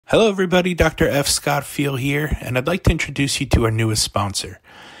Hello, everybody. Dr. F. Scott Field here, and I'd like to introduce you to our newest sponsor.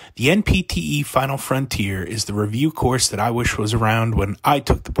 The NPTE Final Frontier is the review course that I wish was around when I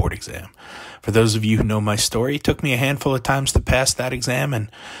took the board exam. For those of you who know my story, it took me a handful of times to pass that exam, and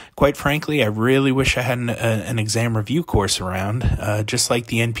quite frankly, I really wish I had an exam review course around, just like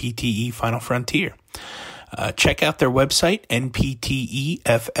the NPTE Final Frontier. Check out their website, npteff.com,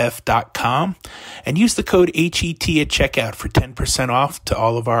 and use the code HET at checkout for 10% off to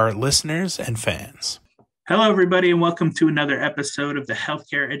all of our listeners and fans. Hello, everybody, and welcome to another episode of the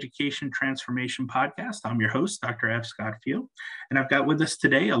Healthcare Education Transformation Podcast. I'm your host, Dr. F. Scott Field, and I've got with us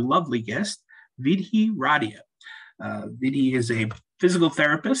today a lovely guest, Vidhi Radia. Vidhi is a physical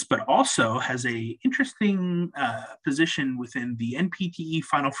therapist, but also has a interesting position within the NPTE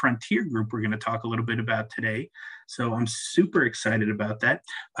Final Frontier group we're going to talk a little bit about today. So I'm super excited about that.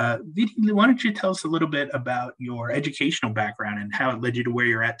 Vidhi, why don't you tell us a little bit about your educational background and how it led you to where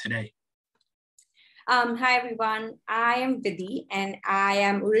you're at today? Hi, everyone. I am Vidhi, and I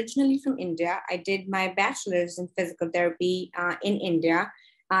am originally from India. I did my bachelor's in physical therapy in India.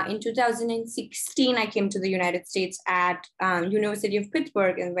 In 2016, I came to the United States at University of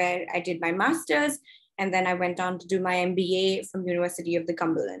Pittsburgh, and where I did my master's, and then I went on to do my MBA from University of the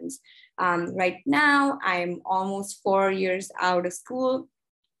Cumberlands. Right now, I'm almost 4 years out of school,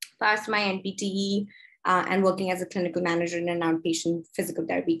 passed my NPTE, and working as a clinical manager in an outpatient physical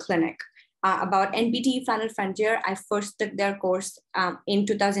therapy clinic. About NPTE Final Frontier, I first took their course in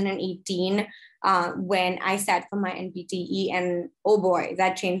 2018 when I sat for my NPTE, and oh boy,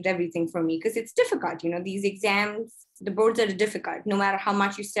 that changed everything for me because it's difficult. You know, these exams, the boards are difficult. No matter how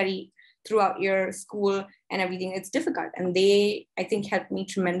much you study throughout your school and everything, it's difficult. And they, I think, helped me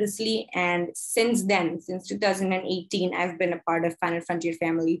tremendously. And since then, since 2018, I've been a part of Final Frontier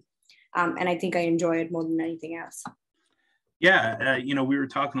family. And I think I enjoy it more than anything else. Yeah, we were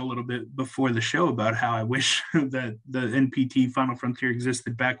talking a little bit before the show about how I wish that the NPTE Final Frontier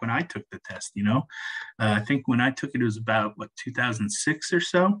existed back when I took the test, I think when I took it was about, 2006 or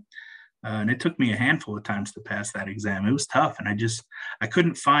so. And it took me a handful of times to pass that exam. It was tough. And I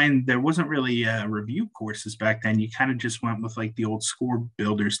couldn't find, there wasn't really review courses back then. You kind of just went with like the old score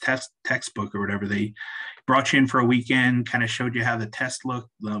builders textbook or whatever. They brought you in for a weekend, kind of showed you how the test looked,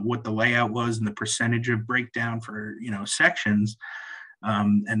 what the layout was and the percentage of breakdown for, sections.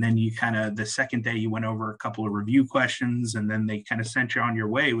 And then you the second day you went over a couple of review questions, and then they kind of sent you on your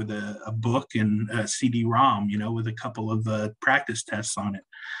way with a book and a CD-ROM, with a couple of practice tests on it.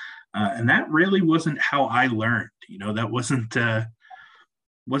 And that really wasn't how I learned. That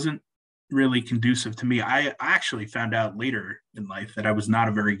wasn't really conducive to me. I actually found out later in life that I was not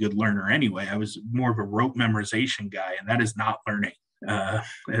a very good learner anyway. I was more of a rote memorization guy, and that is not learning.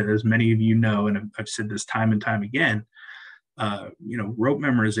 As many of you know, and I've said this time and time again, rote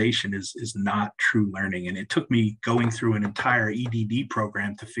memorization is not true learning. And it took me going through an entire EDD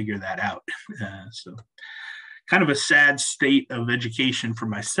program to figure that out. So kind of a sad state of education for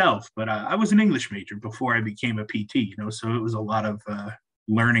myself, but I was an English major before I became a PT, so it was a lot of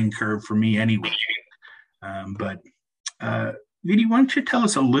learning curve for me anyway. But Vidhi, why don't you tell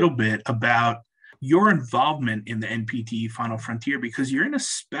us a little bit about your involvement in the NPTE Final Frontier, because you're in a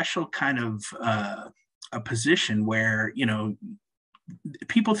special kind of a position where,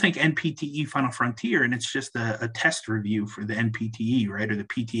 people think NPTE Final Frontier and it's just a test review for the NPTE, right, or the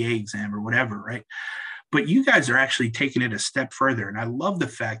PTA exam or whatever, right? But you guys are actually taking it a step further. And I love the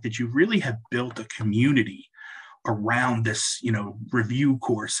fact that you really have built a community around this, review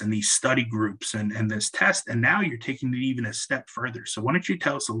course and these study groups and this test. And now you're taking it even a step further. So why don't you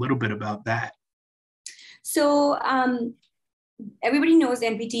tell us a little bit about that? So everybody knows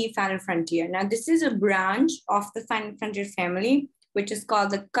NPTE Final Frontier. Now, this is a branch of the Final Frontier family, which is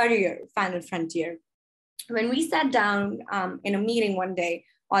called the Career Final Frontier. When we sat down in a meeting one day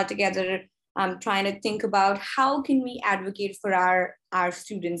all together, trying to think about how can we advocate for our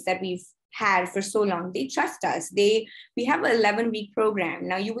students that we've had for so long. They trust us. We have an 11-week program.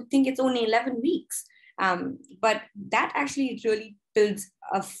 Now, you would think it's only 11 weeks, but that actually really builds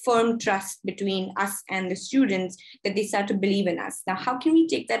a firm trust between us and the students that they start to believe in us. Now, how can we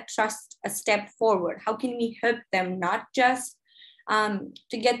take that trust a step forward? How can we help them not just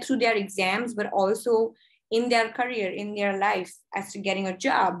to get through their exams, but also in their career, in their life, as to getting a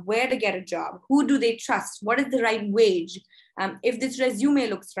job, where to get a job, who do they trust, what is the right wage, if this resume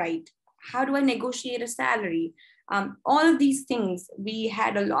looks right, how do I negotiate a salary? All of these things, we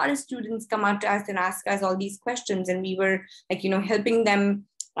had a lot of students come up to us and ask us all these questions, and we were helping them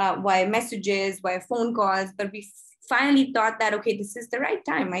via messages, via phone calls, but we finally thought that, okay, this is the right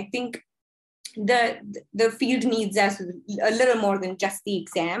time. I think the field needs us a little more than just the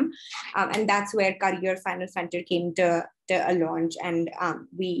exam, and that's where Career Final Frontier came to a launch, and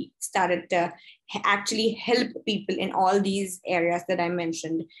we started to actually help people in all these areas that I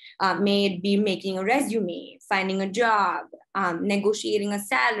mentioned. May it be making a resume, finding a job, negotiating a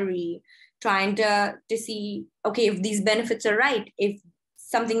salary, trying to see, okay, if these benefits are right, if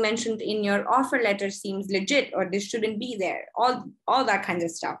something mentioned in your offer letter seems legit, or this shouldn't be there, all that kind of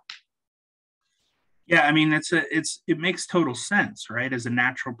stuff. Yeah, I mean, it makes total sense, right? As a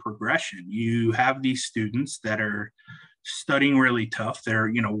natural progression, you have these students that are studying really tough.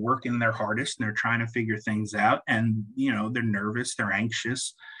 They're, working their hardest and they're trying to figure things out, and, they're nervous, they're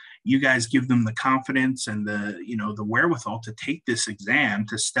anxious. You guys give them the confidence and the wherewithal to take this exam,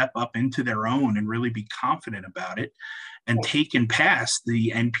 to step up into their own and really be confident about it, and take and pass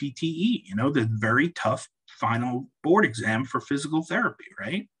the NPTE, the very tough final board exam for physical therapy,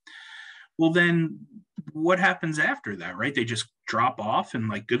 right? Well, then what happens after that, right? They just drop off and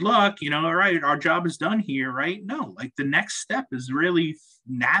like, good luck, all right, our job is done here, right? No, like the next step is really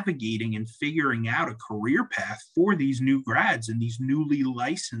navigating and figuring out a career path for these new grads and these newly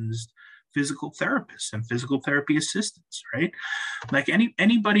licensed physical therapists and physical therapy assistants, right? Like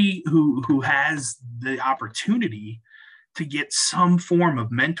anybody who has the opportunity to get some form of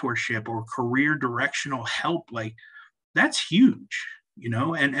mentorship or career directional help, like that's huge.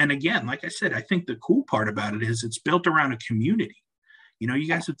 And again, like I said, I think the cool part about it is it's built around a community. You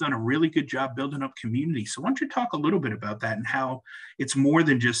guys have done a really good job building up community. So why don't you talk a little bit about that and how it's more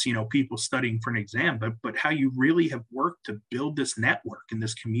than just, people studying for an exam, but how you really have worked to build this network and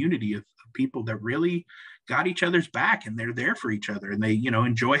this community of people that really got each other's back, and they're there for each other, and they,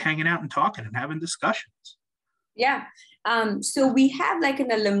 enjoy hanging out and talking and having discussions. Yeah. So we have like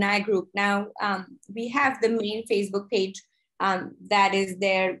an alumni group now. We have the main Facebook page that is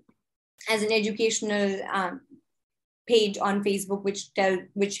there as an educational page on Facebook,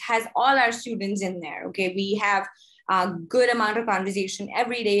 which has all our students in there. Okay, we have a good amount of conversation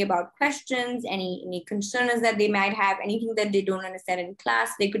every day about questions, any concerns that they might have, anything that they don't understand in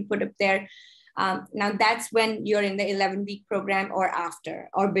class, they could put up there. Now that's when you're in the 11-week program or after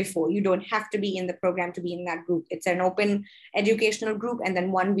or before. You don't have to be in the program to be in that group. It's an open educational group. And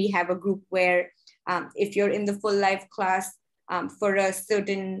then we have a group where if you're in the full life class, for a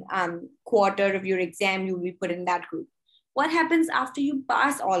certain quarter of your exam, you will be put in that group. What happens after you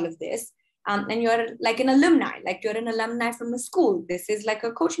pass all of this and you're like an alumni, like you're an alumni from a school? This is like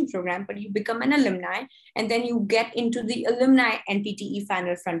a coaching program, but you become an alumni, and then you get into the alumni NPTE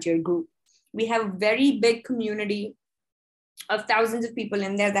Final Frontier group. We have a very big community of thousands of people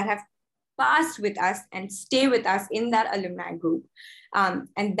in there that have passed with us and stay with us in that alumni group.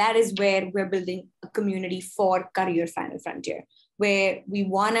 And that is where we're building a community for Career Final Frontier, where we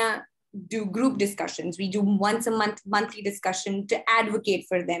want to do group discussions. We do once a month, monthly discussion to advocate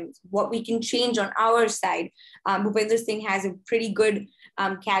for them, what we can change on our side. Bhupender Singh has a pretty good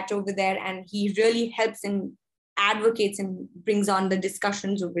catch over there, and he really helps and advocates and brings on the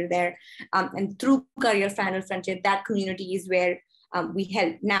discussions over there. And through Career Final Frontier, that community is where we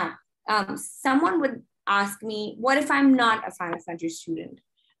help. Now, someone would ask me, what if I'm not a Final Frontier student?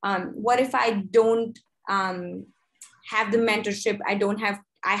 What if I don't have the mentorship?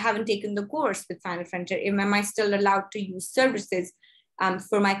 I haven't taken the course with Final Frontier. Am I still allowed to use services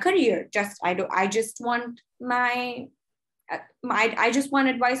for my career? I just want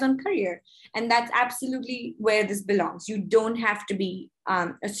advice on career. And that's absolutely where this belongs. You don't have to be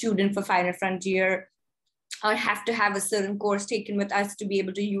a student for Final Frontier or have to have a certain course taken with us to be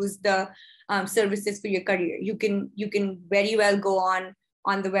able to use the services for your career. You can very well go on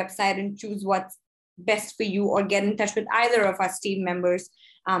the website and choose what's best for you, or get in touch with either of us team members,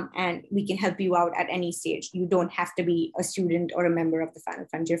 and we can help you out at any stage. You don't have to be a student or a member of the Final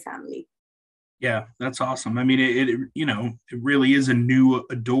Frontier family. Yeah, that's awesome. I mean, it really is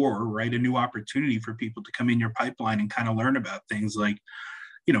a door, right? A new opportunity for people to come in your pipeline and kind of learn about things like,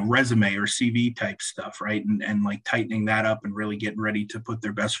 resume or CV type stuff, right? And like tightening that up and really getting ready to put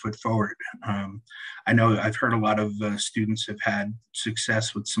their best foot forward. I know I've heard a lot of students have had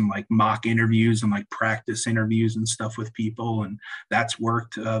success with some like mock interviews and like practice interviews and stuff with people, and that's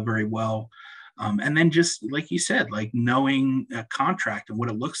worked very well. And then just like you said, like knowing a contract and what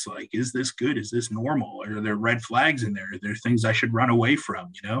it looks like. Is this good? Is this normal? Are there red flags in there? Are there things I should run away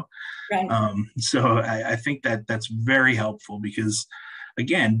from, Right. So I think that that's very helpful, because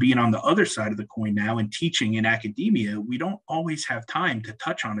again, being on the other side of the coin now and teaching in academia, we don't always have time to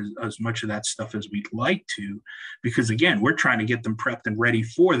touch on as much of that stuff as we'd like to, because again, we're trying to get them prepped and ready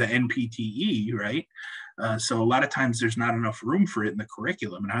for the NPTE, right? So a lot of times there's not enough room for it in the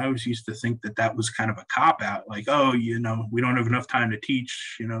curriculum. And I always used to think that that was kind of a cop out, like, oh, you know, we don't have enough time to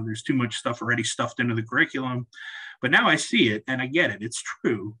teach, you know, there's too much stuff already stuffed into the curriculum. But now I see it and I get it. It's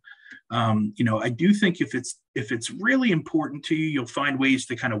true. You know, I do think if it's really important to you, you'll find ways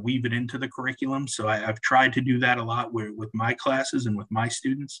to kind of weave it into the curriculum. So I've tried to do that a lot with my classes and with my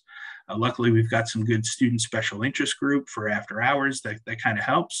students. Luckily, we've got some good student special interest group for after hours that kind of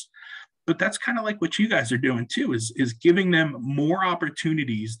helps. But that's kind of like what you guys are doing too, is giving them more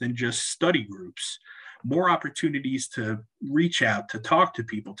opportunities than just study groups, more opportunities to reach out, to talk to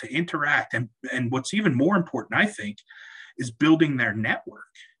people, to interact. And what's even more important, I think, is building their network.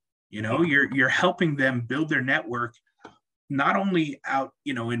 You know, you're helping them build their network, not only out,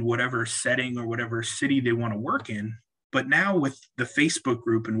 you know, in whatever setting or whatever city they want to work in, but now with the Facebook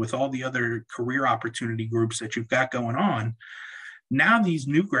group and with all the other career opportunity groups that you've got going on, now these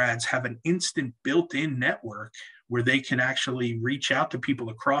new grads have an instant built-in network where they can actually reach out to people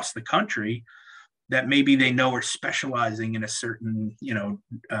across the country that maybe they know are specializing in a certain, you know,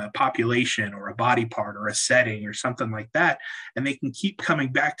 population or a body part or a setting or something like that. And they can keep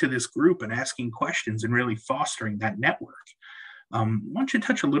coming back to this group and asking questions and really fostering that network. Why don't you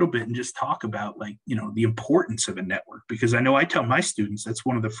touch a little bit and just talk about, like, you know, the importance of a network? Because I know I tell my students that's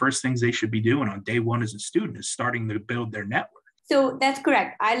one of the first things they should be doing on day one as a student is starting to build their network. So that's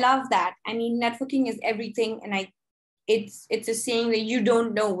correct. I love that. I mean, networking is everything. And it's a saying that you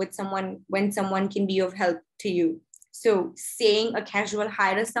don't know when someone can be of help to you. So saying a casual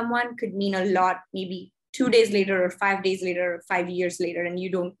hi to someone could mean a lot, maybe 2 days later or 5 days later or 5 years later, and you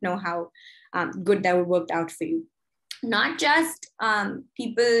don't know how good that would work out for you. Not just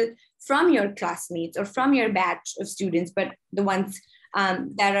people from your classmates or from your batch of students, but the ones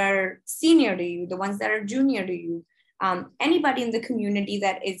that are senior to you, the ones that are junior to you, anybody in the community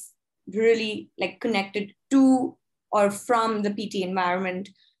that is really like connected to or from the PT environment.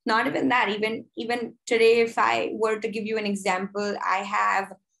 Not even that, even today, if I were to give you an example, I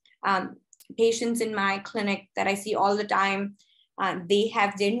have patients in my clinic that I see all the time. They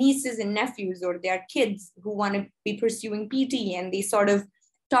have their nieces and nephews or their kids who want to be pursuing PT, and they sort of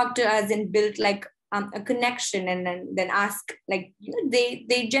talk to us and build like a connection, and then ask, like, you know,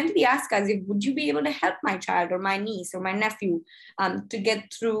 they gently ask us, if would you be able to help my child or my niece or my nephew to get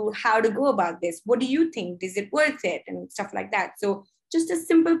through how to go about this? What do you think? Is it worth it? And stuff like that. So just a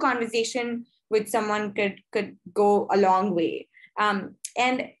simple conversation with someone could go a long way.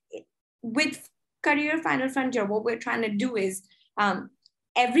 And with Career Final Frontier, what we're trying to do is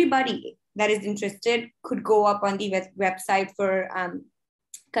everybody that is interested could go up on the website for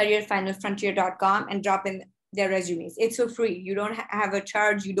careerfinalfrontier.com and drop in their resumes. It's for free. You don't have a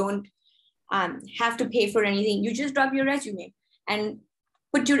charge. You don't have to pay for anything. You just drop your resume and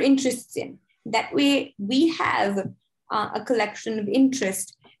put your interests in. That way we have a collection of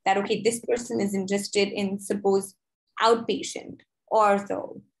interest that, okay, this person is interested in, suppose, outpatient,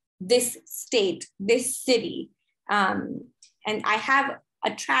 ortho, this state, this city. And I have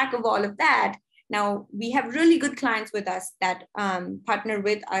a track of all of that. Now, we have really good clients with us that partner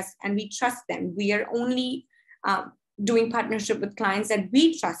with us, and we trust them. We are only doing partnership with clients that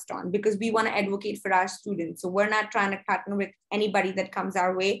we trust on, because we want to advocate for our students. So we're not trying to partner with anybody that comes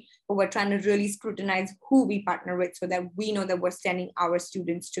our way, but we're trying to really scrutinize who we partner with so that we know that we're sending our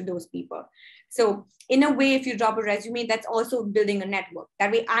students to those people. So in a way, if you drop a resume, that's also building a network.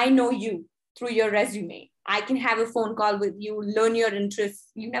 That way I know you through your resume. I can have a phone call with you, learn your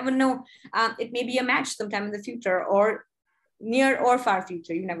interests. You never know. It may be a match sometime in the future, or near or far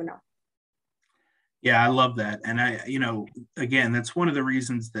future. You never know. Yeah, I love that. And again, that's one of the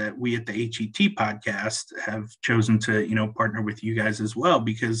reasons that we at the HET podcast have chosen to, partner with you guys as well,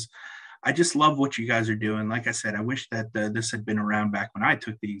 because I just love what you guys are doing. Like I said, I wish that this had been around back when I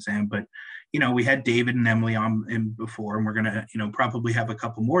took the exam, but, we had David and Emily on in before, and we're going to, probably have a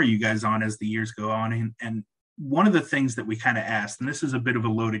couple more of you guys on as the years go on. And one of the things that we kind of asked, and this is a bit of a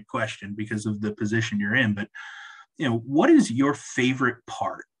loaded question because of the position you're in, but, what is your favorite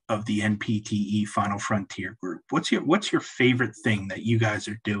part of the NPTE Final Frontier group? What's your favorite thing that you guys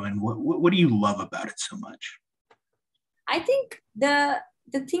are doing? What do you love about it so much? I think the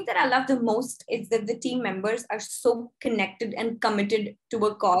thing that I love the most is that the team members are so connected and committed to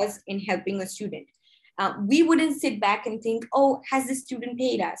a cause in helping a student. We wouldn't sit back and think, oh, has this student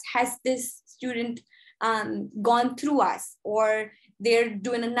paid us? Has this student gone through us? Or they're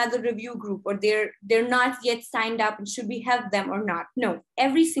doing another review group, or they're not yet signed up and should we help them or not? No,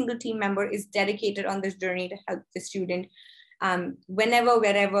 every single team member is dedicated on this journey to help the student, whenever,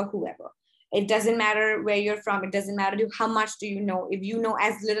 wherever, whoever. It doesn't matter where you're from. It doesn't matter how much do you know. If you know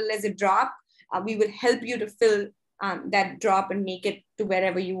as little as a drop, we will help you to fill that drop and make it to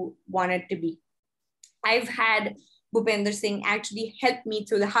wherever you want it to be. I've had Bhupender Singh actually helped me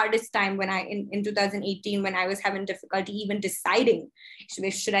through the hardest time when in 2018, when I was having difficulty even deciding,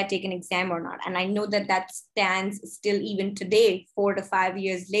 should I take an exam or not? And I know that stands still even today, 4 to 5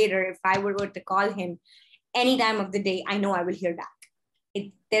 years later. If I were to call him any time of the day, I know I will hear back.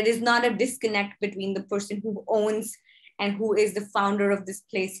 There is not a disconnect between the person who owns and who is the founder of this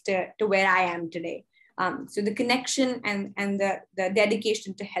place to where I am today. So the connection and the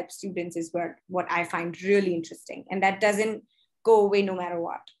dedication to help students is what I find really interesting. And that doesn't go away no matter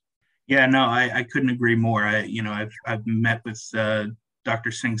what. Yeah, no, I couldn't agree more. I've met with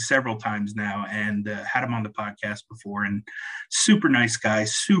Dr. Singh several times now, and had him on the podcast before, and super nice guy,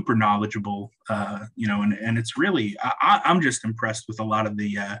 super knowledgeable, and it's really, I'm just impressed with a lot of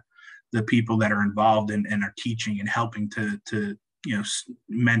the people that are involved and are teaching and helping to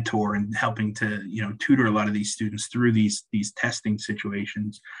mentor and helping to, tutor a lot of these students through these testing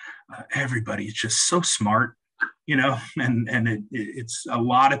situations. Everybody is just so smart, and it's a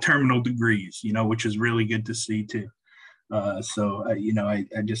lot of terminal degrees, which is really good to see too. I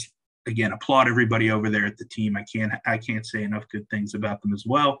just, again, applaud everybody over there at the team. I can't say enough good things about them as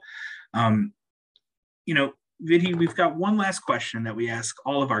well. Vidhi, we've got one last question that we ask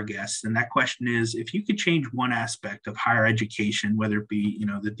all of our guests. And that question is, if you could change one aspect of higher education, whether it be,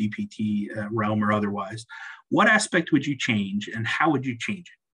 the DPT realm or otherwise, what aspect would you change and how would you change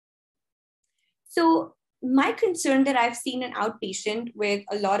it? So my concern that I've seen in outpatient with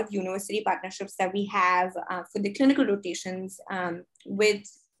a lot of university partnerships that we have for the clinical rotations with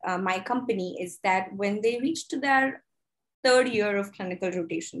my company is that when they reach to their third year of clinical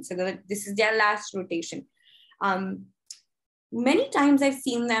rotation, so that this is their last rotation, many times I've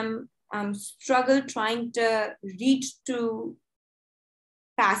seen them struggle trying to reach to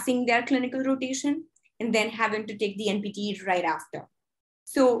passing their clinical rotation and then having to take the NPT right after.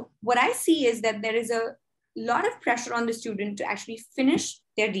 So what I see is that there is a lot of pressure on the student to actually finish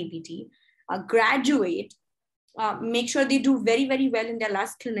their DPT, graduate, make sure they do very, very well in their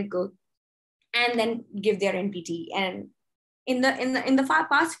last clinical, and then give their NPT. And in the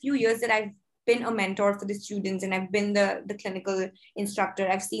past few years that I've been a mentor for the students and I've been the clinical instructor,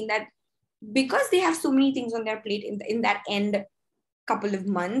 I've seen that because they have so many things on their plate in that end couple of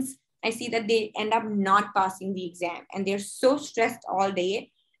months, I see that they end up not passing the exam and they're so stressed all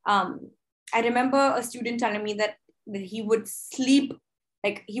day. I remember a student telling me that he would sleep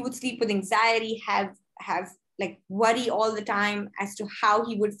with anxiety, have worry all the time as to how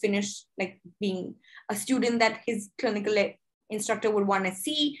he would finish being a student that his clinical instructor would want to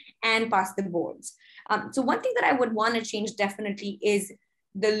see and pass the boards. So one thing that I would want to change definitely is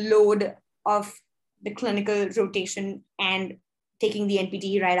the load of the clinical rotation and taking the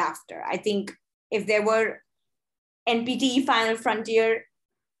NPT right after. I think if there were NPT Final Frontier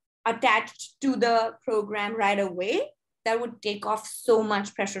attached to the program right away, that would take off so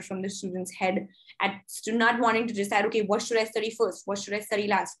much pressure from the student's head to not wanting to decide, okay, what should I study first? What should I study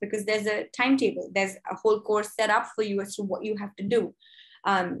last? Because there's a timetable, there's a whole course set up for you as to what you have to do.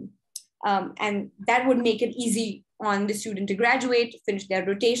 And that would make it easy on the student to graduate, finish their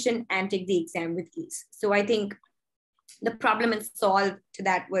rotation, and take the exam with ease. So I think the problem and solve to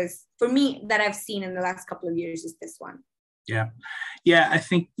that was, for me, that I've seen in the last couple of years is this one. Yeah, I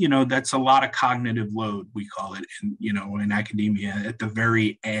think, that's a lot of cognitive load, we call it, in academia at the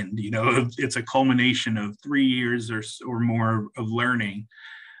very end. It's a culmination of 3 years or more of learning.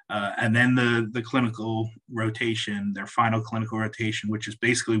 And then the clinical rotation, their final clinical rotation, which is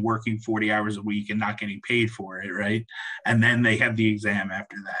basically working 40 hours a week and not getting paid for it, right? And then they have the exam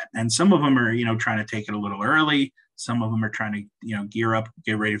after that. And some of them are, trying to take it a little early. Some of them are trying to, gear up,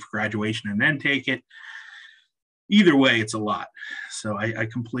 get ready for graduation and then take it. Either way, it's a lot. So I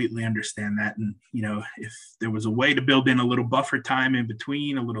completely understand that. And, if there was a way to build in a little buffer time in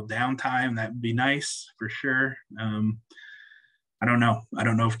between, a little downtime, that would be nice for sure. I don't know. I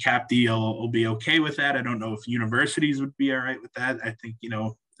don't know if CAPD will be okay with that. I don't know if universities would be all right with that. I think,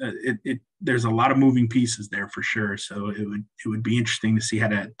 there's a lot of moving pieces there for sure. So it would be interesting to see how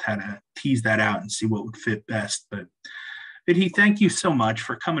to tease that out and see what would fit best. But Vidhi, thank you so much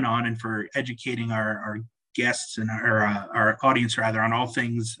for coming on and for educating our guests and our audience rather on all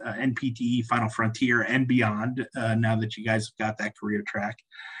things NPTE, Final Frontier, and beyond. Now that you guys have got that career track,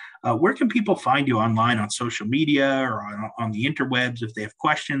 Where can people find you online on social media or on the interwebs if they have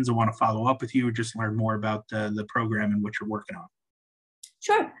questions or want to follow up with you or just learn more about the program and what you're working on?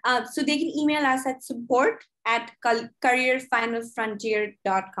 Sure. So they can email us at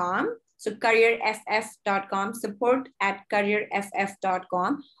support@careerfinalfrontier.com. So careerff.com,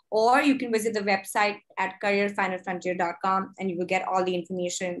 support@careerff.com. Or you can visit the website at careerfinalfrontier.com and you will get all the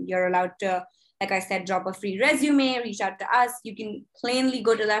information. You're allowed to, like I said, drop a free resume, reach out to us. You can plainly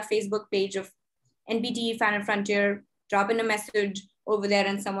go to our Facebook page of NPTE Final Frontier, drop in a message over there,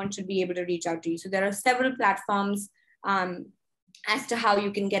 and someone should be able to reach out to you. So there are several platforms as to how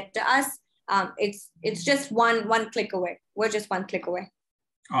you can get to us. It's just one click away. We're just one click away.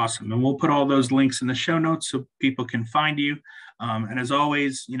 Awesome. And we'll put all those links in the show notes so people can find you. And as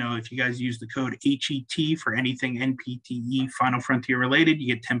always, if you guys use the code HET for anything NPTE Final Frontier related,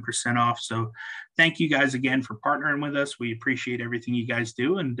 you get 10% off. So thank you guys again for partnering with us. We appreciate everything you guys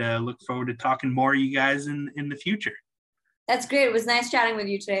do and look forward to talking more to you guys in the future. That's great. It was nice chatting with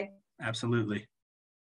you today. Absolutely.